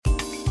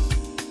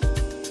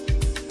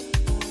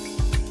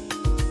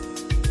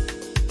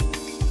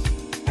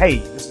Hey,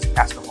 this is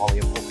Pastor Hawley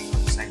of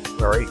Hope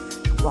Sanctuary,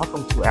 and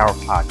welcome to our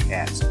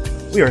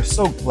podcast. We are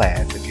so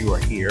glad that you are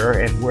here,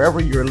 and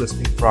wherever you're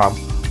listening from,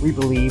 we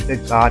believe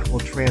that God will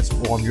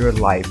transform your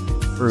life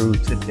through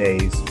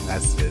today's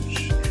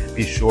message.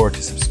 Be sure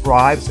to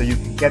subscribe so you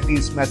can get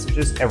these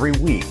messages every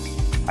week.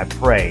 I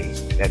pray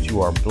that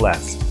you are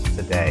blessed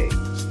today.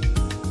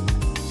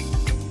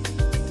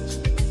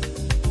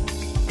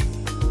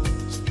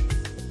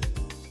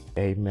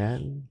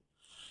 Amen,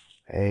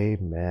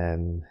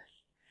 amen,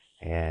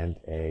 and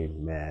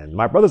amen.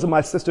 My brothers and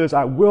my sisters,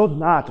 I will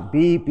not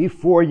be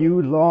before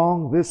you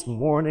long this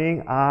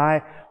morning.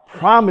 I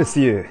promise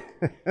you.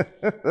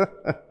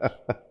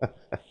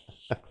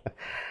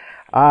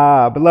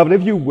 Beloved,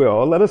 if you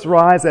will, let us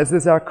rise as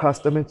is our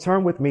custom and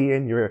turn with me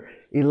in your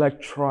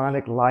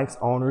electronic Life's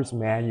Owner's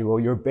Manual,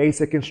 your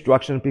basic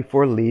instruction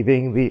before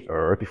leaving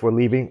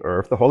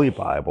Earth, the Holy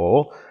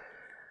Bible.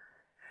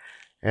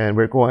 And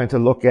we're going to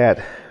look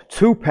at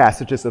two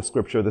passages of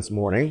Scripture this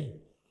morning.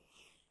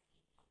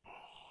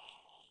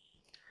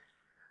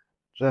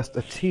 Just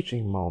a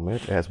teaching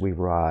moment as we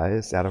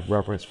rise out of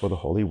reverence for the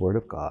Holy Word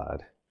of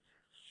God.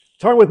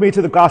 Turn with me to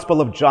the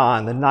Gospel of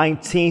John, the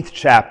 19th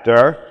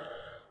chapter.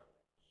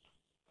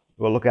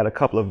 We'll look at a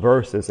couple of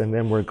verses, and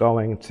then we're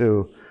going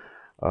to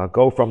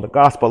go from the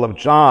Gospel of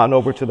John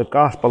over to the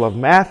Gospel of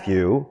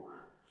Matthew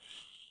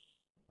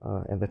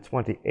in the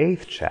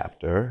 28th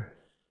chapter.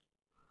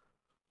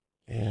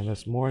 And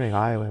this morning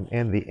I am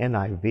in the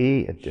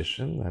NIV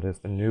edition, that is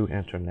the New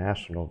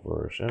International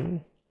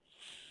Version.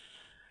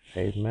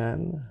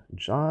 Amen.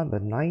 John, the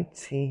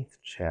 19th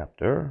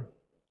chapter.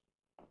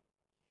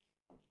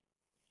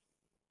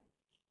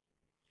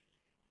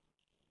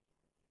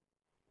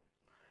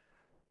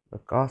 The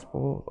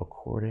Gospel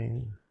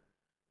according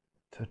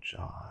to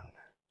John.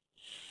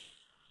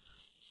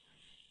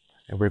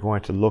 And we're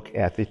going to look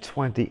at the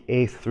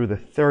 28th through the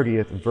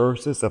 30th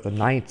verses of the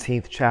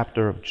 19th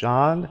chapter of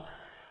John,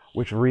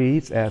 which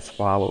reads as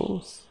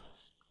follows.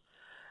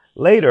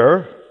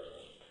 Later,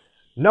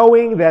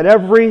 knowing that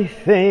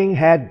everything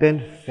had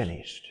been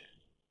finished,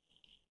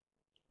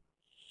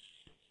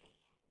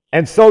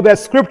 and so that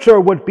Scripture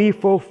would be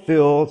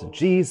fulfilled,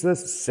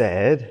 Jesus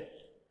said,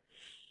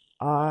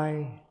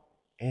 I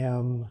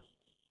am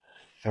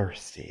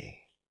thirsty.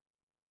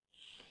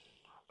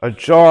 A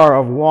jar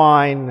of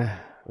wine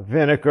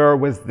vinegar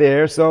was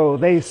there, so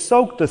they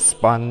soaked a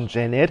sponge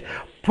in it,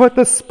 put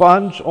the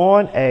sponge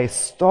on a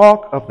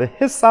stalk of the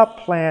hyssop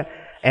plant,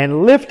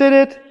 and lifted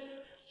it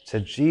to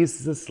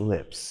Jesus'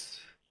 lips.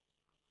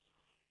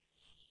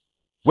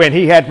 When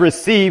he had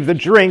received the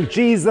drink,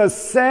 Jesus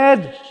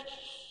said,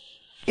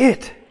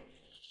 it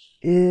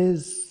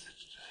is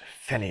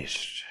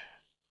finished.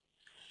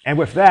 And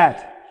with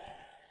that,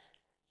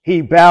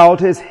 he bowed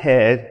his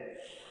head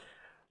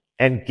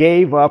and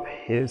gave up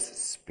his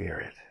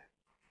spirit.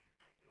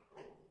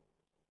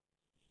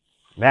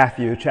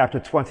 Matthew chapter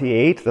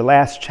 28, the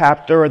last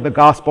chapter in the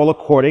Gospel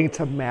according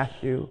to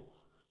Matthew.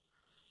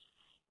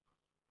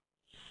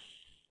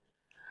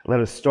 Let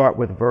us start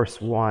with verse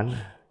 1.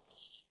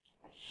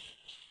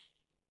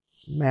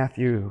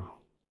 Matthew,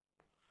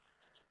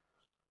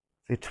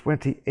 the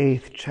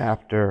 28th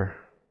chapter.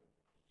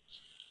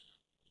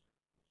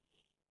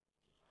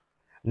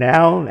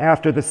 Now,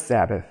 after the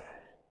Sabbath,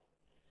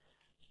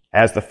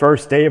 as the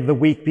first day of the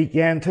week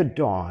began to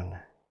dawn,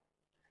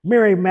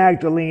 Mary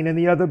Magdalene and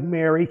the other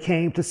Mary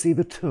came to see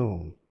the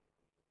tomb.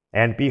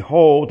 And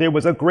behold, there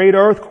was a great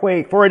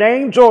earthquake, for an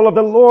angel of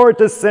the Lord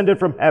descended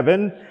from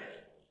heaven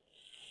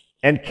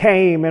and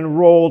came and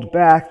rolled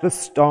back the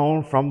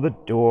stone from the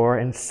door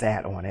and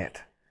sat on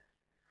it.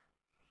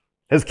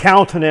 His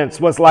countenance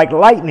was like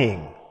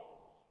lightning,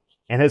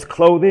 and his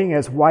clothing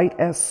as white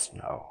as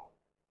snow.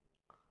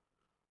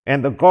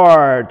 And the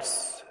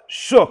guards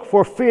shook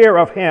for fear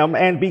of him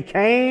and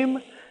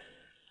became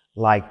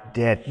like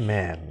dead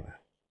men.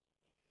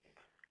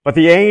 But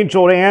the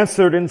angel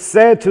answered and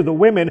said to the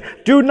women,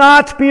 do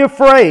not be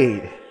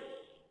afraid,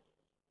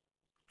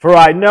 for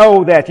I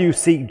know that you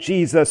seek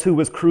Jesus who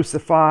was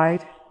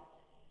crucified.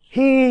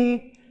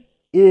 He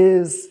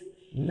is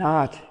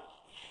not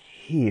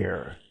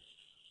here,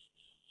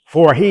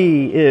 for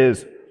he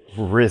is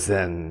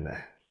risen.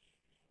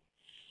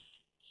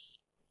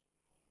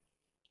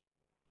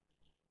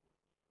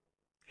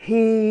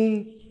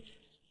 He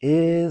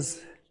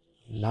is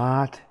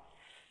not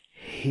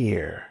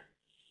here,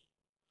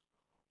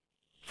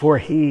 for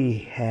he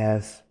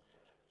has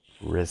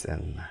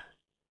risen.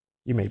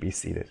 You may be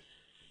seated.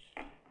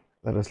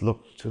 Let us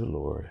look to the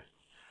Lord.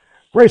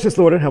 Gracious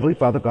Lord and Heavenly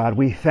Father God,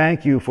 we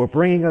thank you for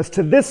bringing us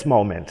to this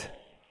moment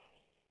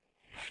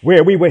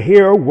where we will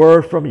hear a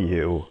word from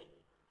you.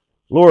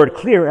 Lord,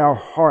 clear our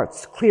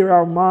hearts, clear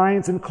our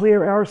minds, and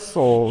clear our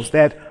souls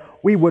that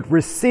we would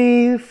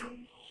receive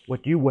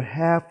what you would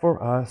have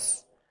for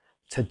us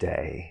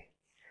today.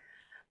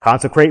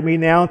 Consecrate me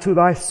now to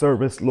thy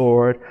service,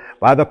 Lord,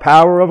 by the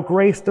power of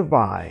grace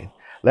divine.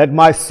 Let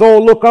my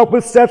soul look up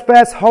with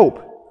steadfast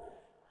hope,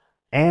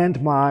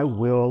 and my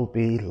will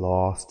be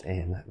lost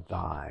in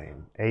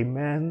thine.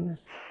 Amen.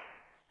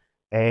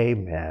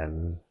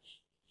 Amen.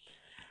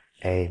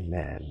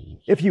 Amen.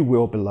 If you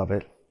will,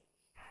 beloved,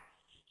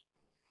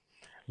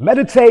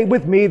 meditate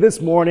with me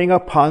this morning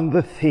upon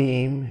the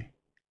theme,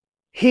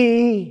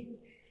 He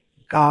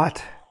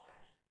got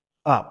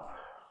up.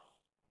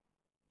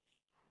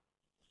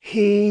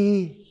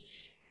 He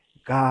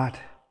got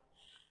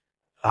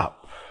up.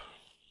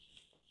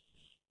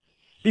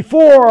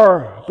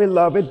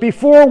 Beloved,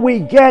 before we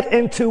get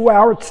into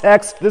our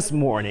text this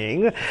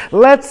morning,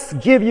 let's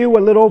give you a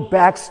little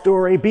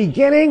backstory,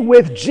 beginning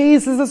with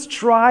Jesus'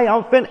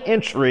 triumphant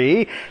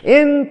entry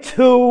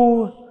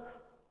into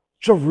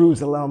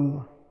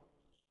Jerusalem,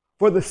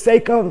 for the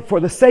sake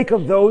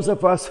of those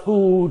of us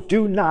who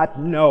do not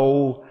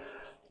know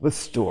the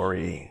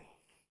story.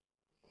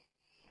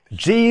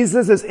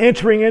 Jesus is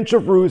entering in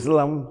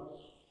Jerusalem,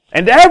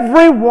 and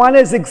everyone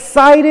is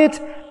excited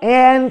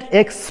and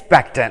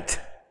expectant.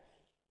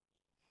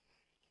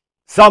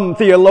 Some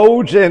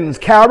theologians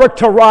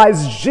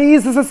characterize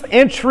Jesus'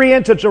 entry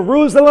into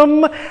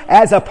Jerusalem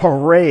as a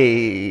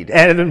parade,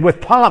 and with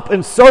pomp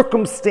and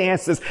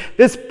circumstances,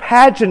 this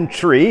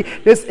pageantry,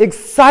 this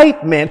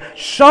excitement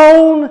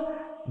shown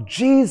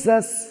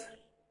Jesus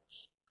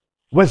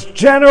was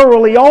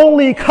generally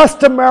only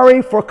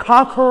customary for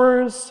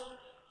conquerors,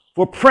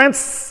 for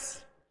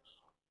prince,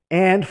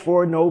 and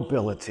for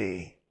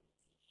nobility.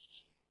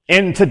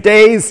 In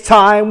today's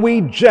time,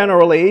 we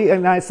generally,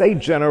 and I say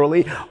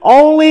generally,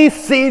 only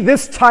see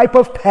this type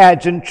of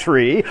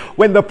pageantry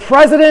when the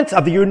President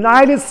of the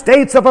United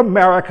States of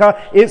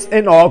America is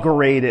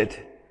inaugurated.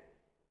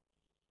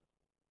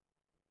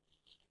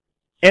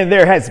 And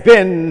there has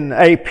been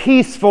a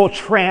peaceful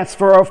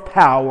transfer of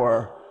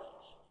power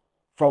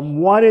from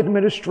one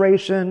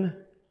administration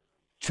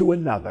to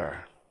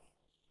another.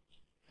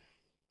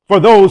 For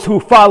those who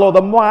follow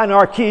the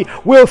monarchy,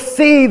 we'll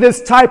see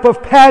this type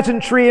of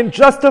pageantry in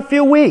just a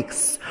few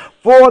weeks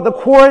for the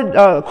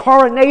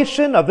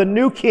coronation of the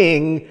new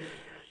king,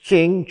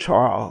 King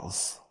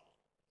Charles.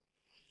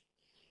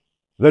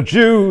 The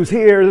Jews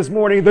here this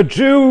morning, the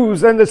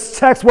Jews in this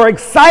text were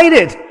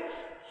excited.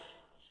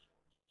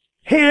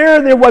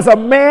 Here there was a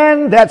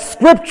man that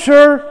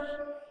Scripture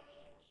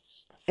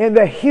in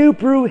the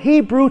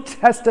Hebrew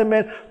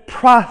Testament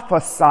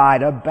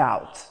prophesied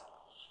about.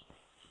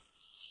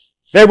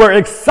 They were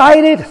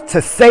excited,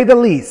 to say the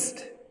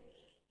least.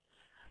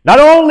 Not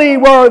only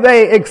were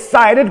they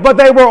excited, but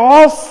they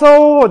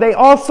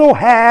also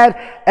had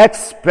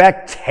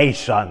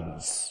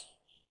expectations.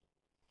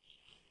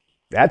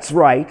 That's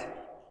right.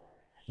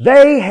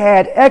 They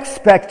had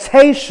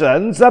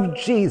expectations of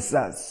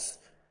Jesus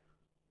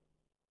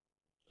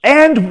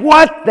and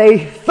what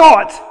they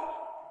thought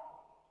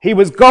he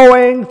was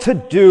going to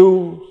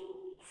do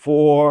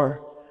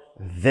for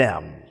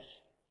them.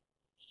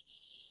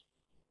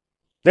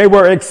 They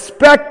were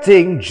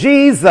expecting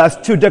Jesus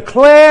to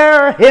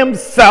declare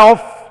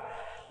himself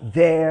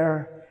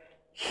their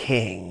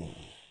king.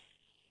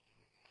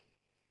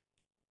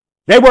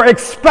 They were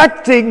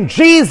expecting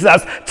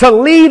Jesus to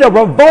lead a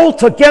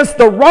revolt against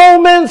the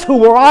Romans who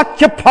were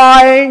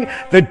occupying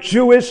the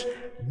Jewish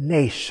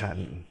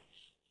nation.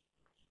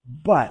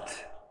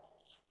 But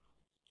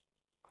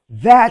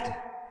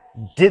that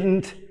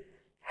didn't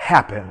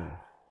happen.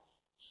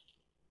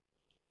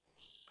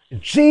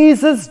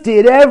 Jesus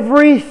did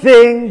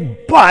everything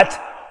but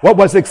what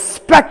was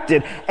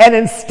expected. And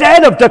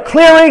instead of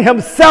declaring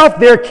himself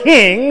their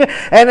king,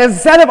 and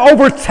instead of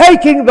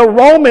overtaking the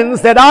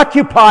Romans that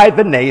occupied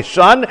the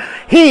nation,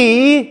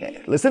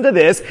 listen to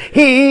this,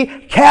 he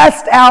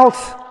cast out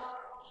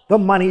the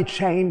money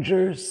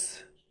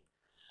changers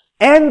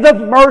and the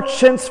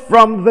merchants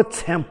from the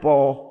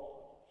temple.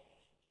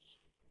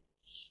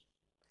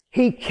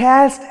 He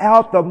cast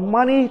out the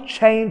money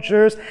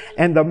changers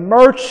and the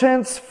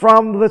merchants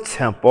from the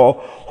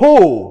temple,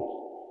 who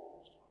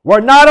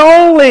were not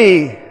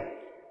only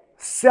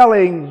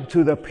selling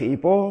to the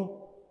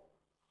people,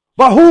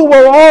 but who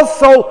were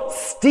also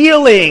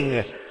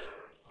stealing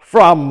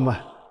from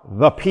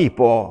the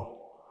people,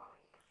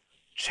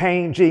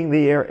 changing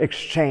their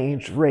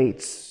exchange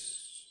rates,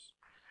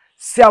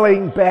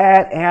 selling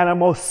bad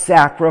animal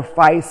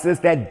sacrifices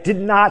that did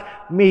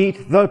not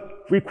meet the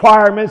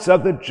requirements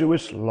of the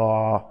Jewish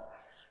law.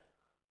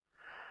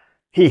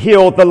 He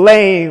healed the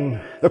lame,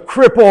 the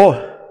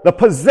crippled, the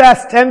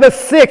possessed, and the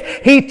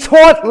sick. He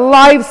taught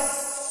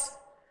life's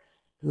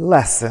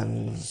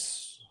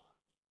lessons.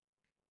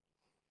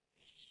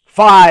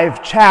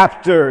 5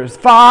 chapters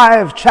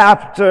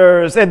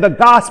in the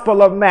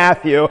Gospel of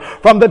Matthew,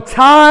 from the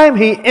time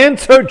he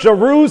entered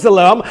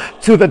Jerusalem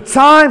to the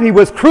time he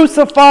was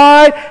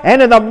crucified,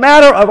 and in a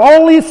matter of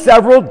only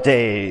several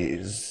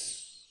days.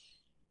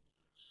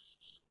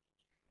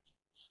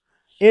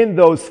 In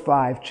those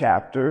 5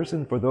 chapters,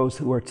 and for those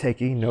who are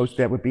taking notes,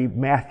 that would be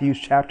Matthew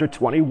chapter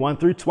 21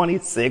 through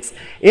 26.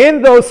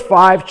 In those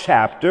 5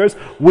 chapters,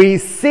 we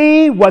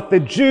see what the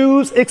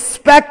Jews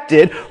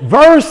expected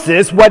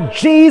versus what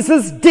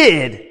Jesus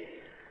did.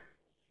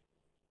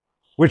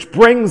 Which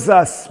brings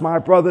us, my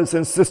brothers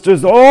and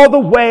sisters, all the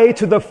way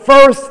to the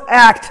first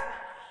act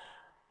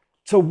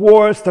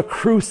towards the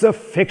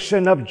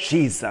crucifixion of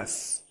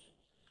Jesus.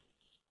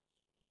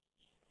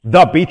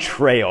 the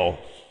betrayal.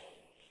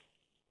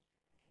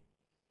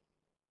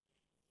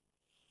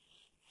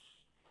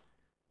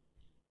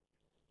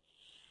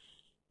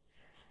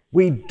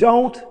 We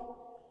don't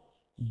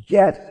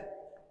get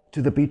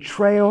to the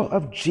betrayal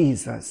of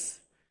Jesus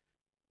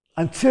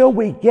until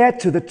we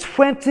get to the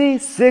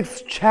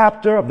 26th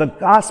chapter of the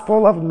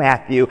Gospel of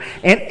Matthew.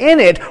 And in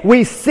it,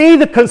 we see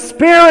the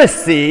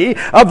conspiracy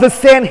of the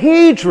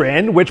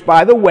Sanhedrin, which,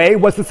 by the way,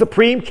 was the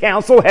Supreme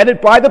Council headed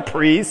by the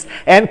priests,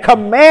 and who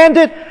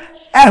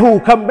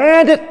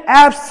commanded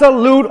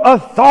absolute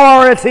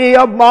authority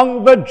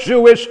among the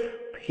Jewish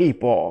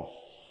people.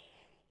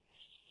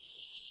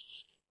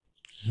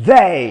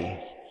 The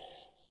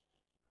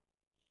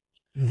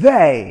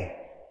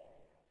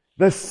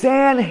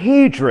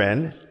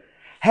Sanhedrin,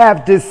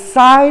 have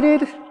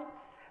decided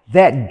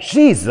that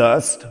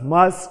Jesus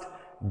must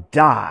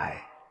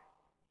die.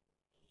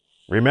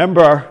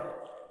 Remember,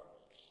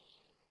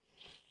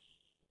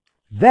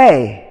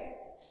 they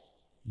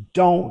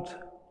don't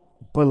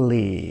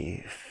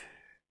believe.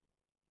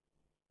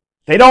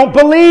 They don't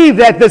believe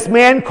that this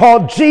man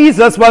called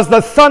Jesus was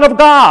the Son of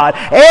God,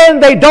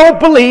 and they don't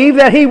believe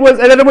that he was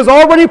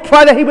already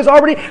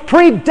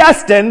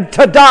predestined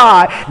to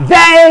die.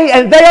 They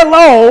and they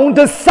alone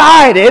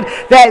decided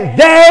that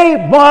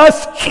they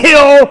must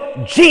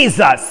kill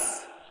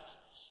Jesus.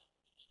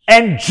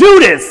 And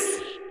Judas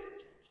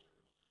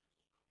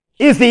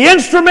is the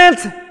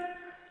instrument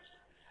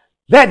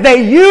that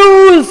they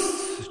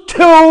use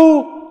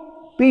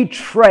to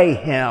betray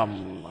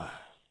him.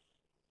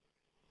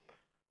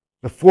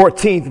 The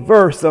 14th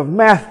verse of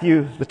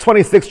Matthew, the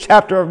 26th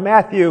chapter of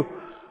Matthew,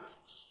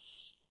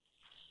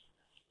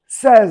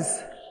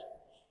 says,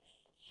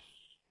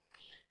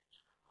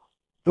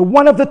 the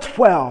one of the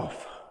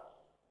 12,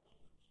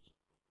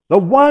 the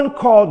one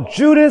called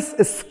Judas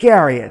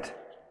Iscariot,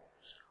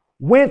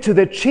 went to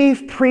the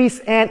chief priests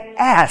and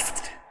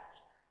asked,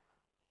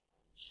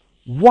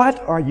 "What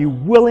are you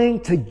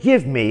willing to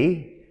give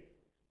me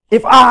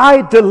if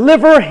I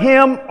deliver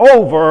him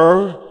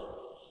over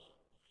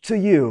to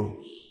you?"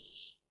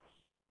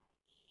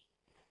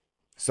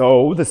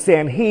 So the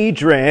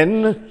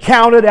Sanhedrin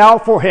counted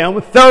out for him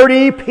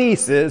 30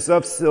 pieces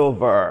of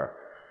silver.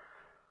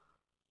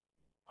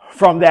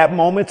 From that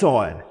moment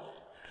on,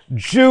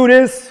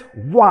 Judas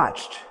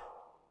watched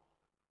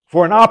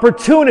for an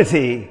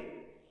opportunity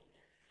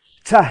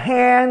to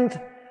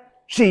hand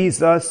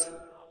Jesus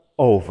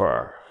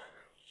over.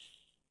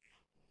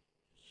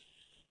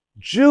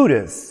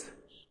 Judas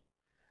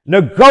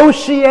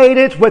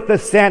negotiated with the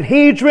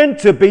Sanhedrin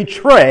to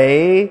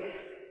betray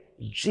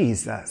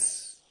Jesus.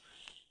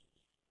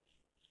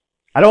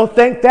 I don't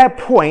think that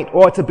point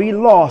ought to be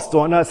lost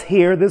on us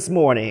here this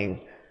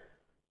morning.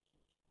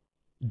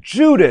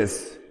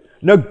 Judas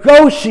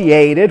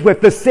negotiated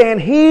with the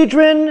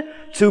Sanhedrin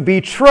to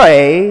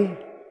betray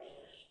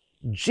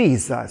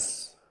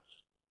Jesus.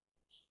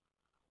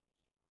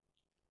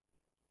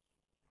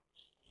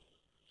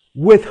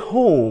 With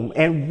whom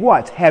and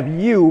what have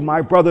you,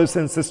 my brothers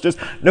and sisters,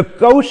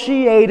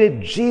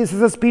 negotiated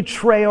Jesus'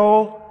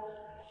 betrayal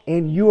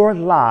in your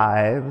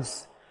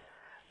lives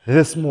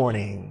this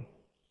morning?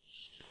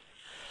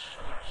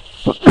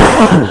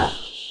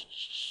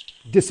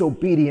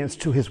 Disobedience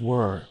to his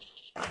word.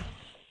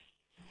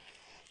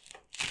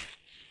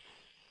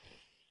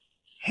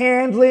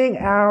 Handling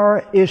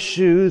our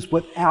issues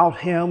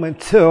without him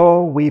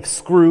until we've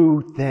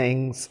screwed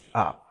things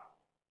up.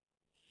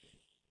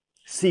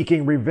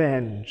 Seeking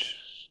revenge.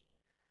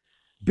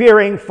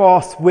 Bearing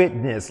false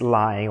witness,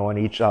 lying on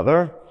each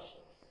other.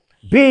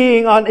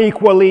 Being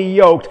unequally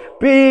yoked,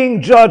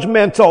 being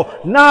judgmental,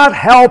 not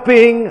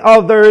helping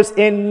others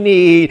in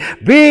need,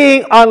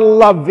 being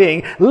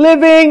unloving,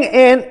 living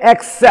in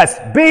excess,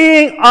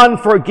 being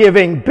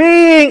unforgiving,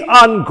 being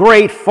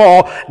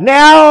ungrateful,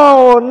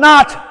 now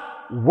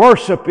not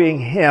worshiping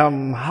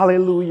him.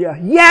 Hallelujah.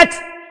 Yet,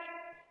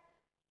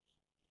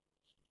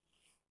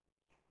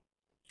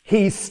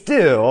 he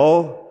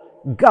still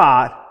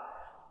got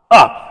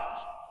up.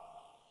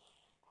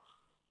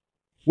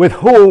 With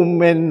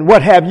whom and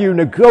what have you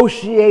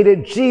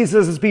negotiated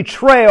Jesus'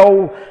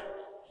 betrayal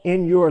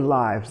in your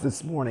lives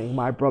this morning,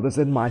 my brothers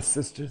and my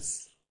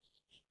sisters?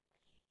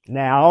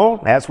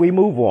 Now, as we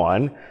move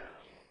on,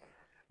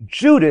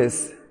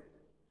 Judas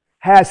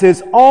has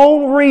his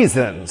own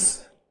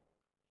reasons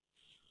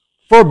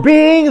for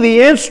being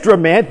the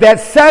instrument that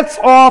sets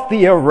off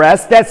the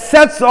arrest, that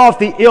sets off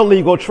the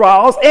illegal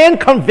trials and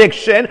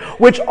conviction,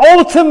 which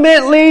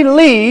ultimately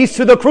leads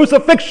to the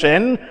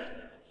crucifixion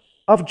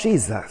of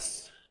Jesus.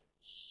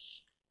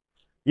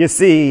 You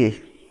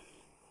see,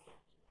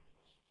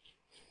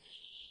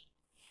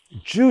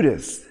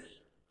 Judas,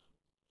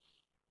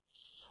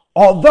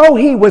 although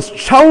he was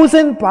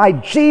chosen by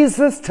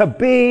Jesus to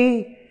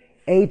be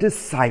a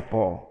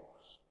disciple,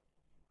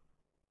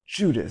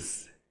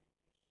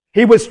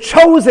 he was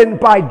chosen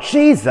by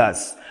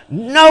Jesus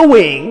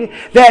knowing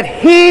that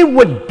he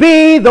would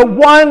be the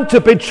one to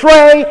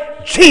betray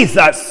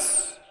Jesus.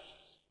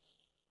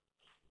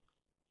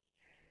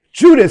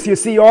 Judas, you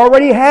see,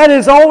 already had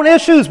his own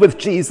issues with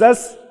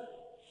Jesus.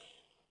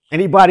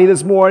 Anybody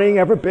this morning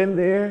ever been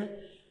there?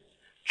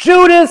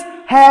 Judas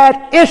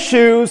had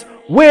issues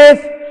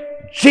with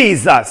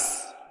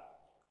Jesus.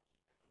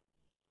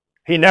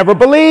 He never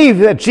believed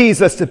that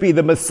Jesus to be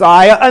the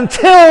Messiah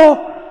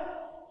until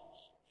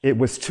it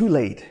was too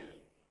late.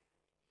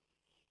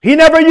 He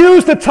never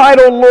used the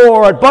title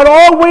Lord, but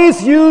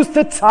always used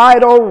the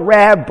title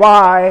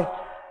Rabbi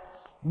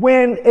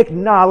when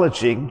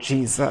acknowledging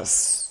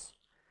Jesus.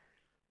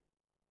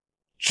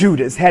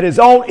 Judas had his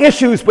own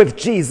issues with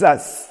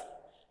Jesus.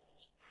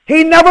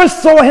 He never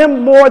saw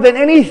him more than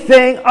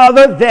anything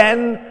other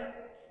than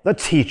the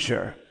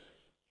teacher.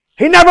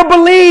 He never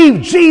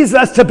believed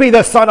Jesus to be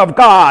the Son of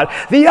God.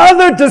 The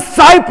other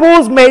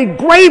disciples made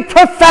great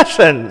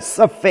professions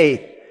of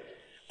faith,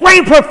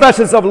 great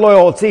professions of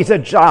loyalty to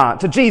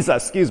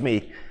Jesus.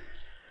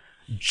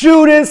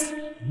 Judas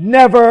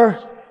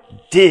never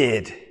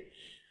did.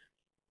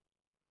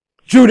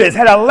 Judas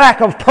had a lack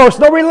of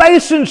personal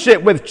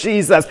relationship with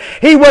Jesus.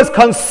 He was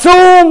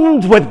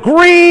consumed with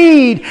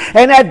greed.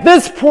 And at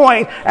this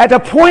point, at the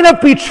point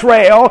of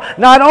betrayal,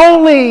 not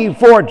only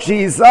for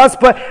Jesus,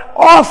 but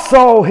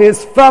also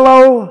his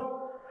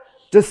fellow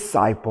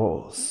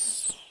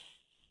disciples.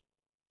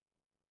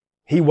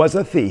 He was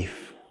a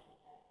thief.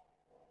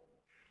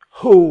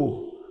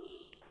 Who,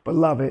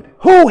 beloved,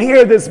 who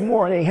here this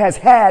morning has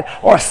had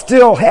or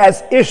still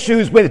has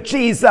issues with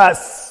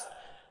Jesus?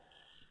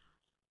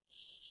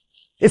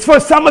 It's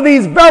for some of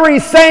these very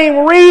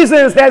same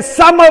reasons that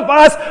some of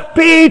us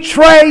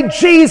betrayed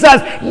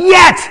Jesus,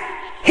 yet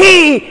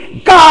he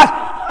got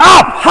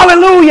up.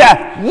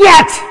 Hallelujah.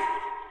 Yet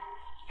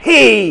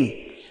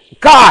he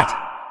got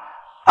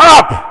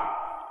up.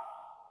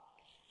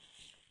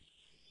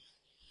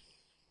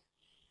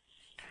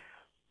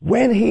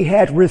 When he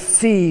had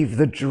received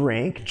the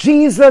drink,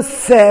 Jesus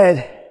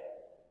said,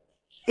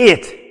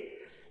 "It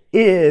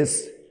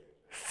is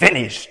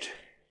finished."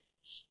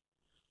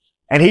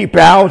 And he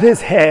bowed his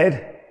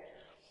head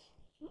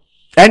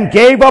and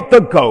gave up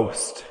the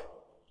ghost.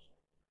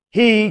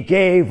 He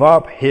gave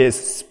up his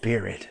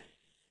spirit.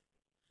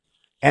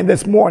 And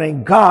this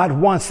morning, God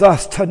wants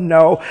us to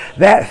know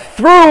that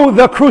through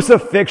the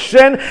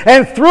crucifixion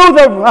and through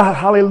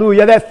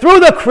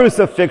the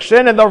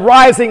crucifixion and the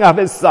rising of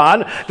his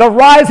Son, the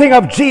rising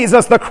of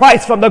Jesus the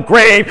Christ from the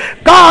grave,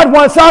 God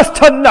wants us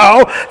to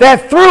know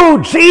that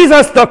through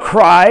Jesus the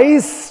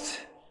Christ,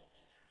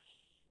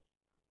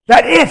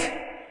 that it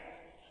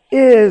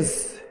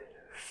is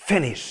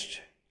finished.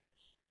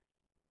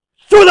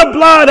 Through the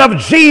blood of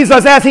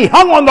Jesus as he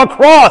hung on the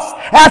cross,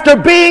 after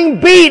being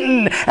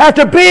beaten,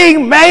 after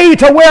being made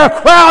to wear a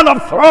crown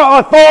of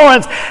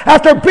thorns,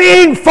 after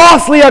being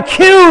falsely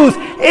accused,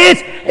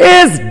 it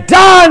is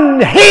done.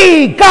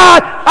 He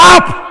got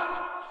up.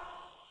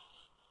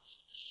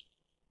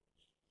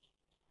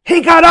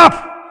 He got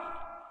up.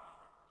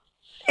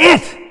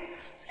 It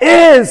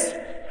is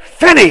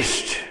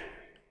finished.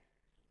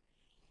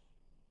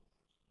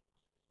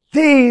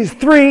 These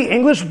three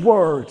English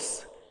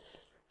words,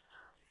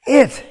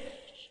 it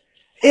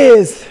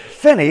is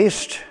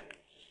finished,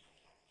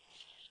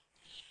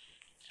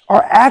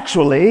 are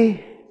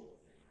actually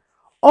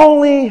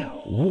only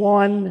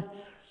one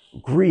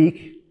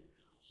Greek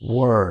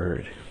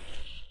word.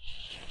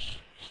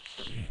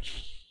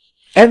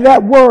 And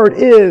that word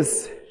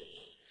is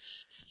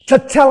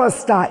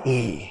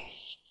tetelestai.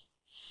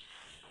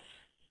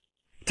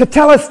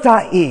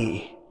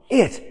 Tetelestai.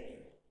 It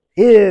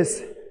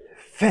is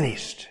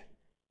finished.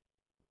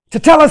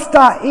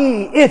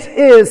 Tetelestai, it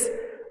is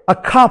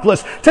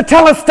accomplished.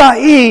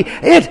 Tetelestai,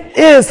 it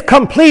is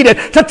completed.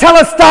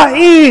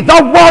 Tetelestai,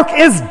 the work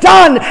is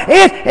done.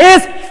 It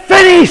is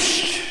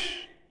finished.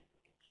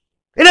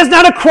 It is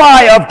not a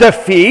cry of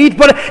defeat,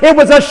 but it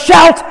was a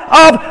shout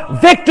of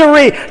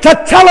victory.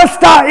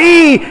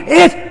 Tetelestai,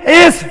 it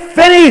is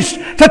finished.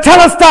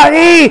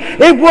 Tetelestai,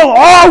 it will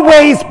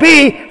always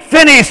be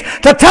finished.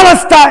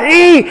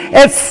 Tetelestai,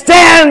 it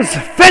stands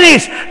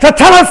finished.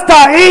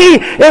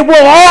 Tetelestai, it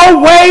will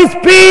always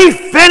be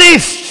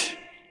finished.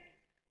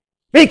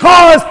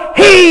 Because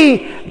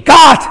he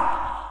got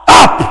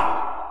up.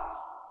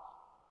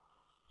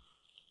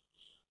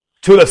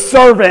 To the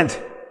servant,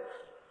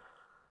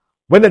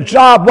 when the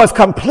job was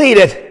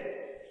completed,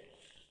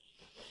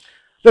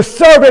 the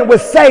servant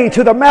would say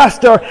to the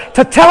master,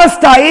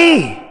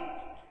 Tetelestai,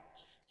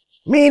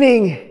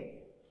 meaning,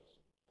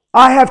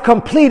 I have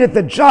completed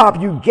the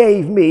job you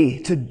gave me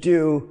to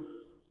do.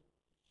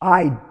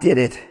 I did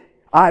it.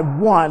 I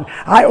won.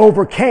 I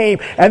overcame.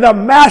 And the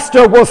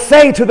master will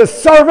say to the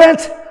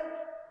servant,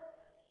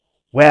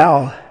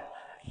 well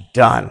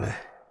done.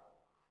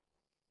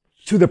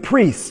 To the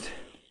priest,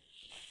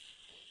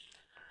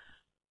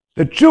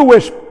 the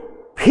Jewish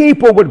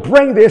people would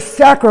bring their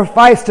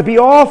sacrifice to be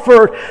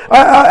offered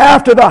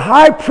after the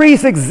high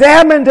priest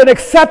examined and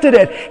accepted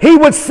it. He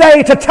would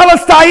say,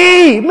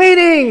 Tetelestai,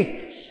 meaning,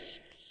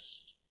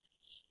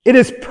 it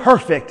is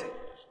perfect.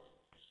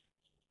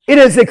 It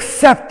is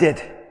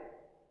accepted.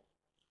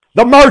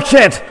 The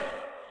merchant,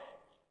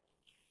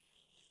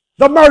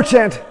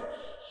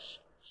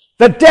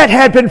 the debt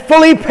had been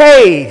fully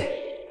paid.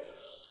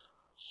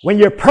 When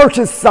you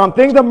purchased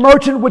something, the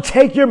merchant would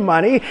take your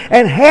money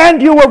and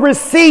hand you a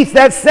receipt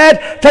that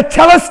said,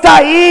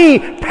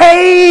 "Tetelestai,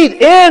 paid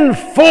in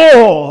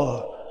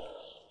full."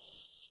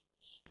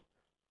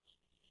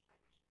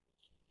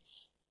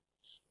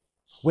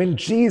 When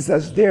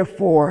Jesus,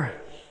 therefore,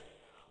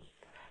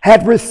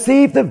 had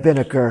received the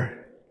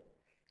vinegar,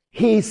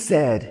 he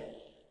said,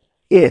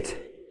 "It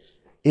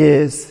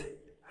is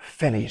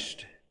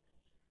finished."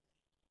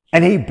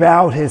 And he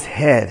bowed his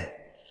head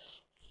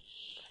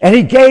and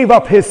he gave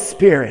up his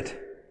spirit.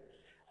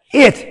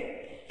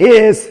 It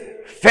is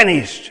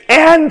finished.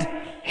 And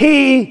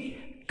he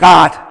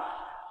got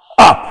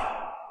up.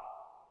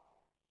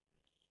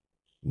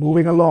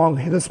 Moving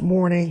along this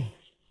morning,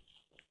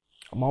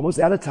 I'm almost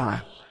out of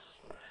time.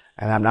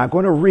 And I'm not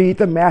going to read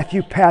the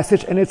Matthew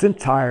passage in its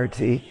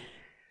entirety.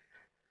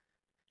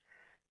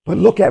 But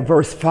look at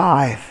verse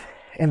 5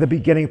 and the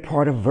beginning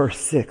part of verse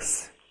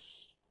 6.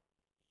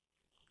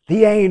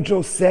 The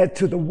angel said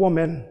to the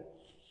women,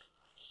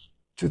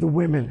 to the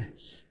women,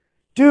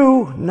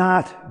 "Do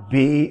not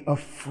be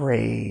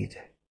afraid,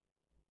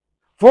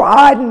 for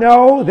I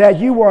know that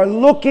you are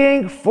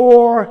looking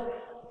for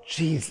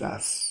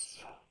Jesus,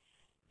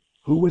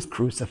 who was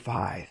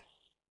crucified.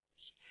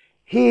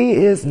 He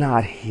is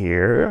not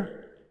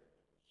here.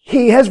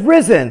 He has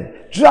risen,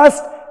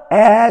 just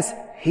as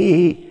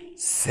he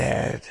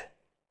said."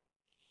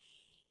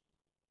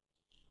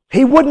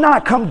 He would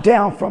not come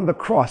down from the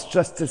cross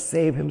just to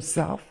save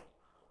himself.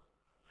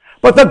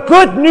 But the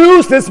good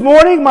news this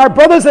morning, my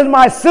brothers and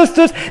my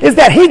sisters, is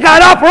that he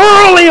got up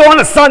early on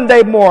a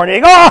Sunday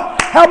morning. Oh,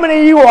 how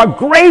many of you are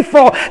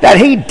grateful that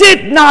he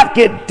did not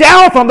get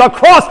down from the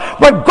cross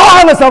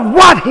regardless of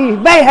what he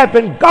may have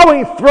been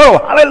going through?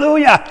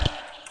 Hallelujah.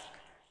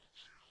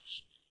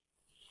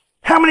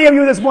 How many of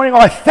you this morning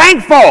are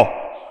thankful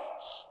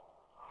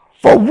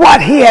for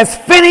what he has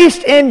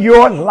finished in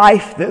your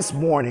life this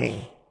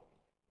morning?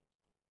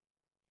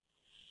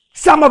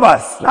 Some of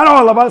us, not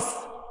all of us,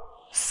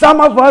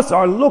 some of us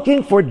are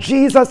looking for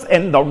Jesus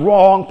in the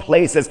wrong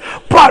places.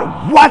 But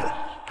what?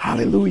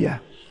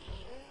 Hallelujah.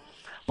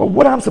 But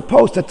what I'm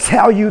supposed to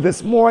tell you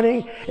this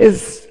morning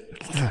is,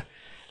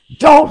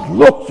 don't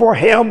look for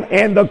him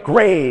in the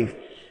grave.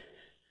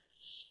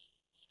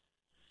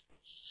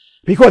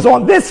 Because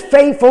on this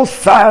faithful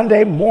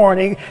Sunday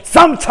morning,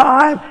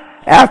 sometime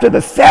after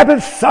the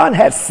seventh sun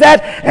had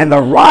set and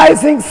the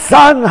rising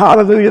sun,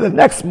 hallelujah, the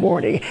next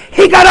morning,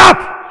 he got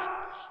up.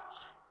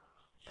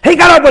 He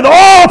got up with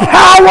all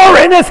power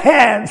in his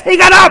hands. He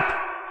got up.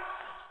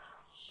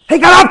 He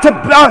got up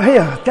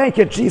to, thank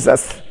you,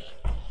 Jesus.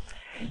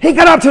 He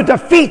got up to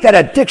defeat that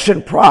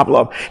addiction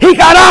problem. He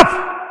got up.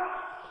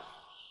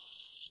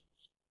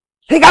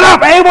 He got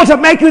up, able to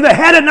make you the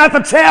head and not the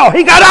tail.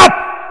 He got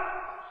up.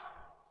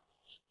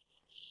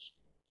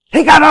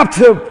 He got up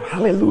to,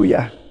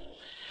 hallelujah,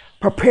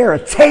 prepare a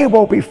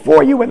table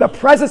before you in the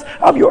presence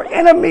of your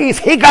enemies.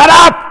 He got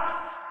up.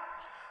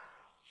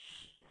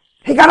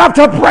 He got up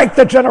to break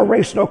the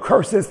generational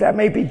curses that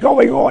may be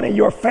going on in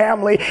your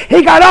family.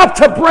 He got up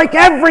to break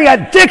every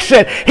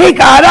addiction. He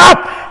got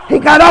up. He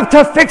got up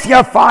to fix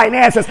your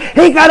finances.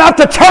 He got up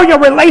to turn your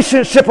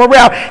relationship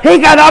around. He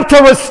got up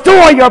to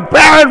restore your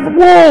barren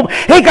womb.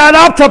 He got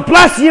up to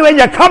bless you in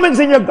your comings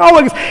and your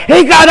goings.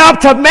 He got up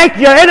to make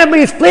your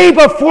enemies flee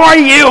before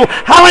you.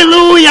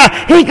 Hallelujah.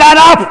 He got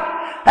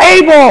up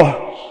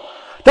able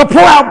to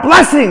pour out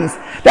blessings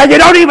that you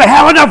don't even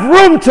have enough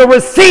room to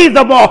receive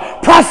them all,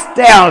 pressed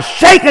down,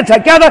 shaken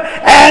together,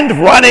 and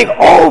running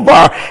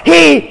over.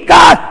 He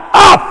got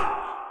up.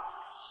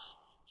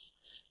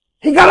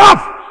 He got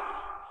up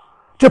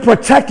to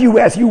protect you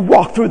as you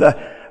walk through the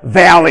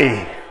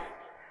valley.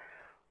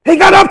 He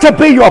got up to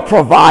be your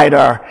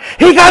provider.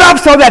 He got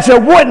up so that you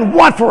wouldn't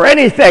want for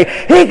anything.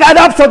 He got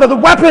up so that the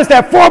weapons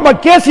that form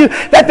against you,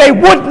 that they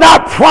would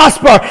not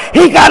prosper.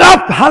 He got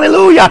up,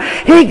 hallelujah.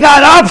 He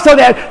got up so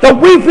that the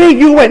weeping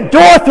you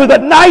endure through the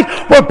night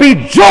will be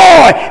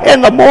joy in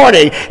the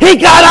morning. He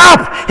got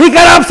up. He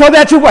got up so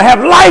that you will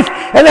have life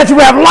and that you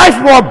will have life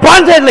more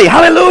abundantly.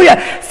 Hallelujah.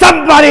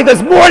 Somebody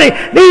this morning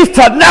needs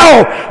to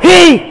know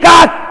he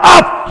got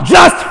up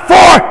just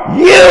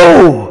for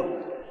you.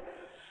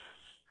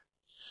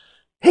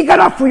 He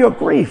got up for your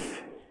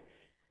grief.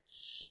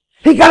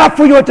 He got up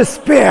for your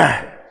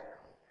despair.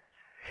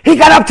 He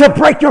got up to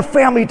break your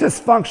family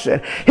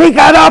dysfunction. He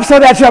got up so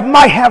that you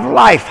might have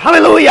life.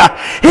 Hallelujah.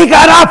 He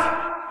got up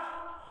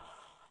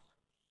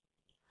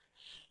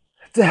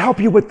to help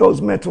you with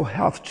those mental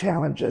health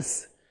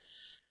challenges.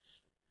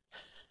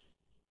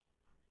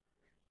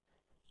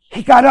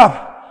 He got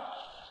up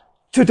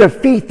to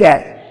defeat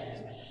that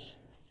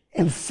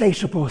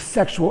insatiable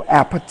sexual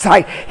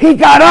appetite. He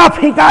got up.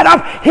 He got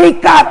up. He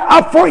got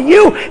up for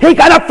you. He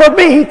got up for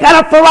me. He got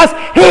up for us.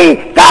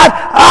 He got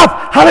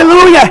up.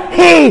 Hallelujah.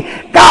 He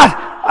got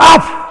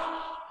up.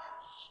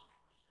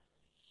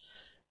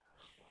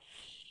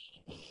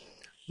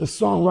 The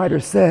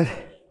songwriter said,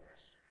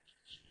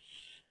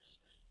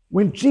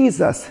 when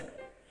Jesus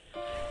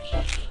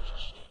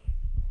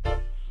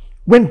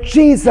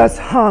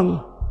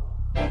hung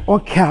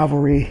on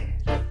Calvary,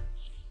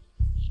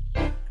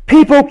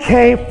 People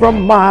came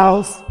from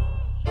miles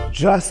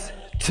just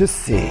to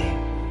see.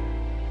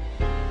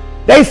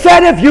 They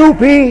said, if you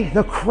be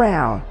the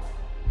crown,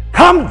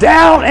 come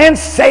down and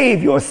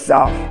save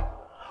yourself.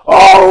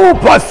 Oh,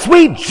 but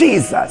sweet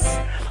Jesus,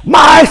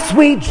 my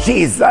sweet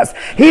Jesus,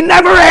 he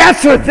never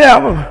answered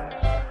them,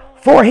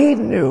 for he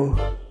knew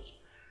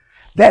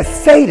that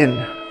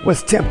Satan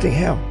was tempting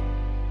him.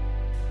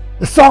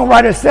 The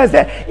songwriter says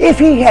that if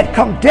he had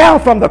come down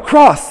from the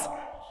cross,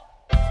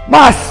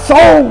 my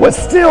soul would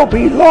still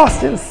be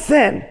lost in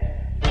sin.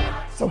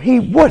 So he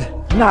would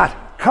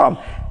not come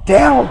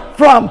down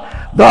from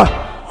the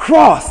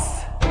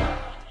cross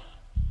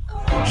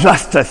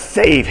just to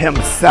save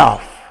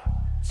himself.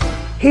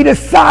 He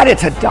decided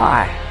to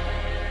die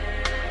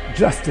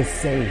just to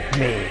save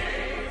me.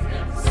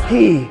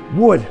 He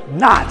would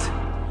not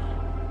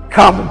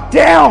come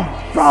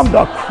down from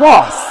the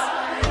cross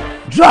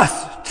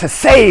just to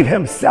save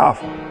himself.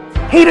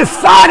 He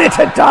decided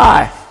to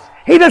die.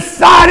 He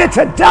decided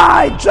to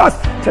die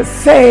just to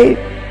save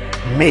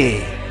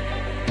me.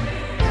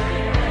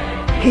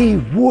 He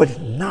would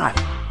not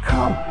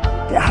come,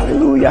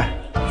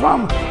 hallelujah,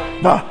 from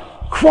the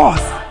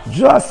cross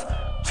just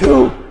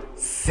to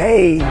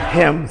save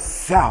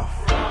himself.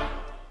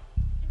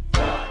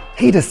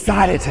 He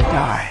decided to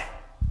die.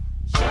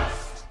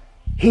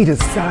 He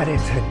decided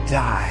to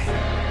die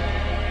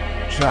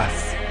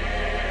just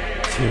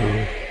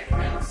to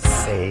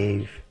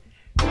save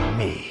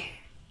me.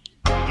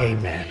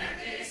 Amen.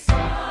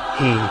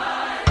 He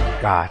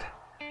got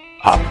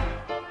up.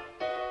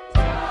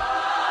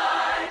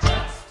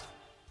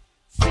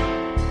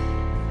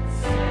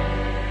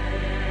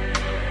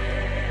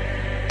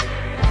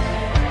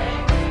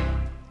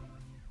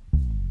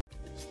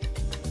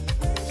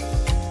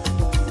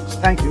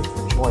 Thank you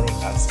for joining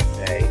us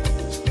today.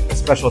 A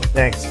special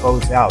thanks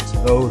goes out to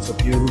those of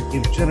you who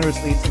give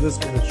generously to this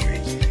ministry.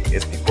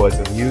 It's because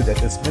of you that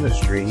this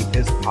ministry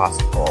is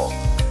possible.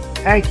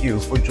 Thank you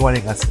for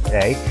joining us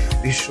today.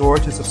 Be sure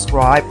to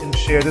subscribe and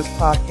share this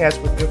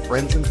podcast with your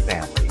friends and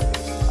family.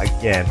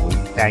 Again, we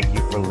thank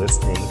you for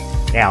listening.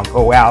 Now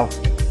go out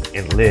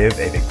and live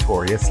a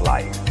victorious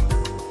life.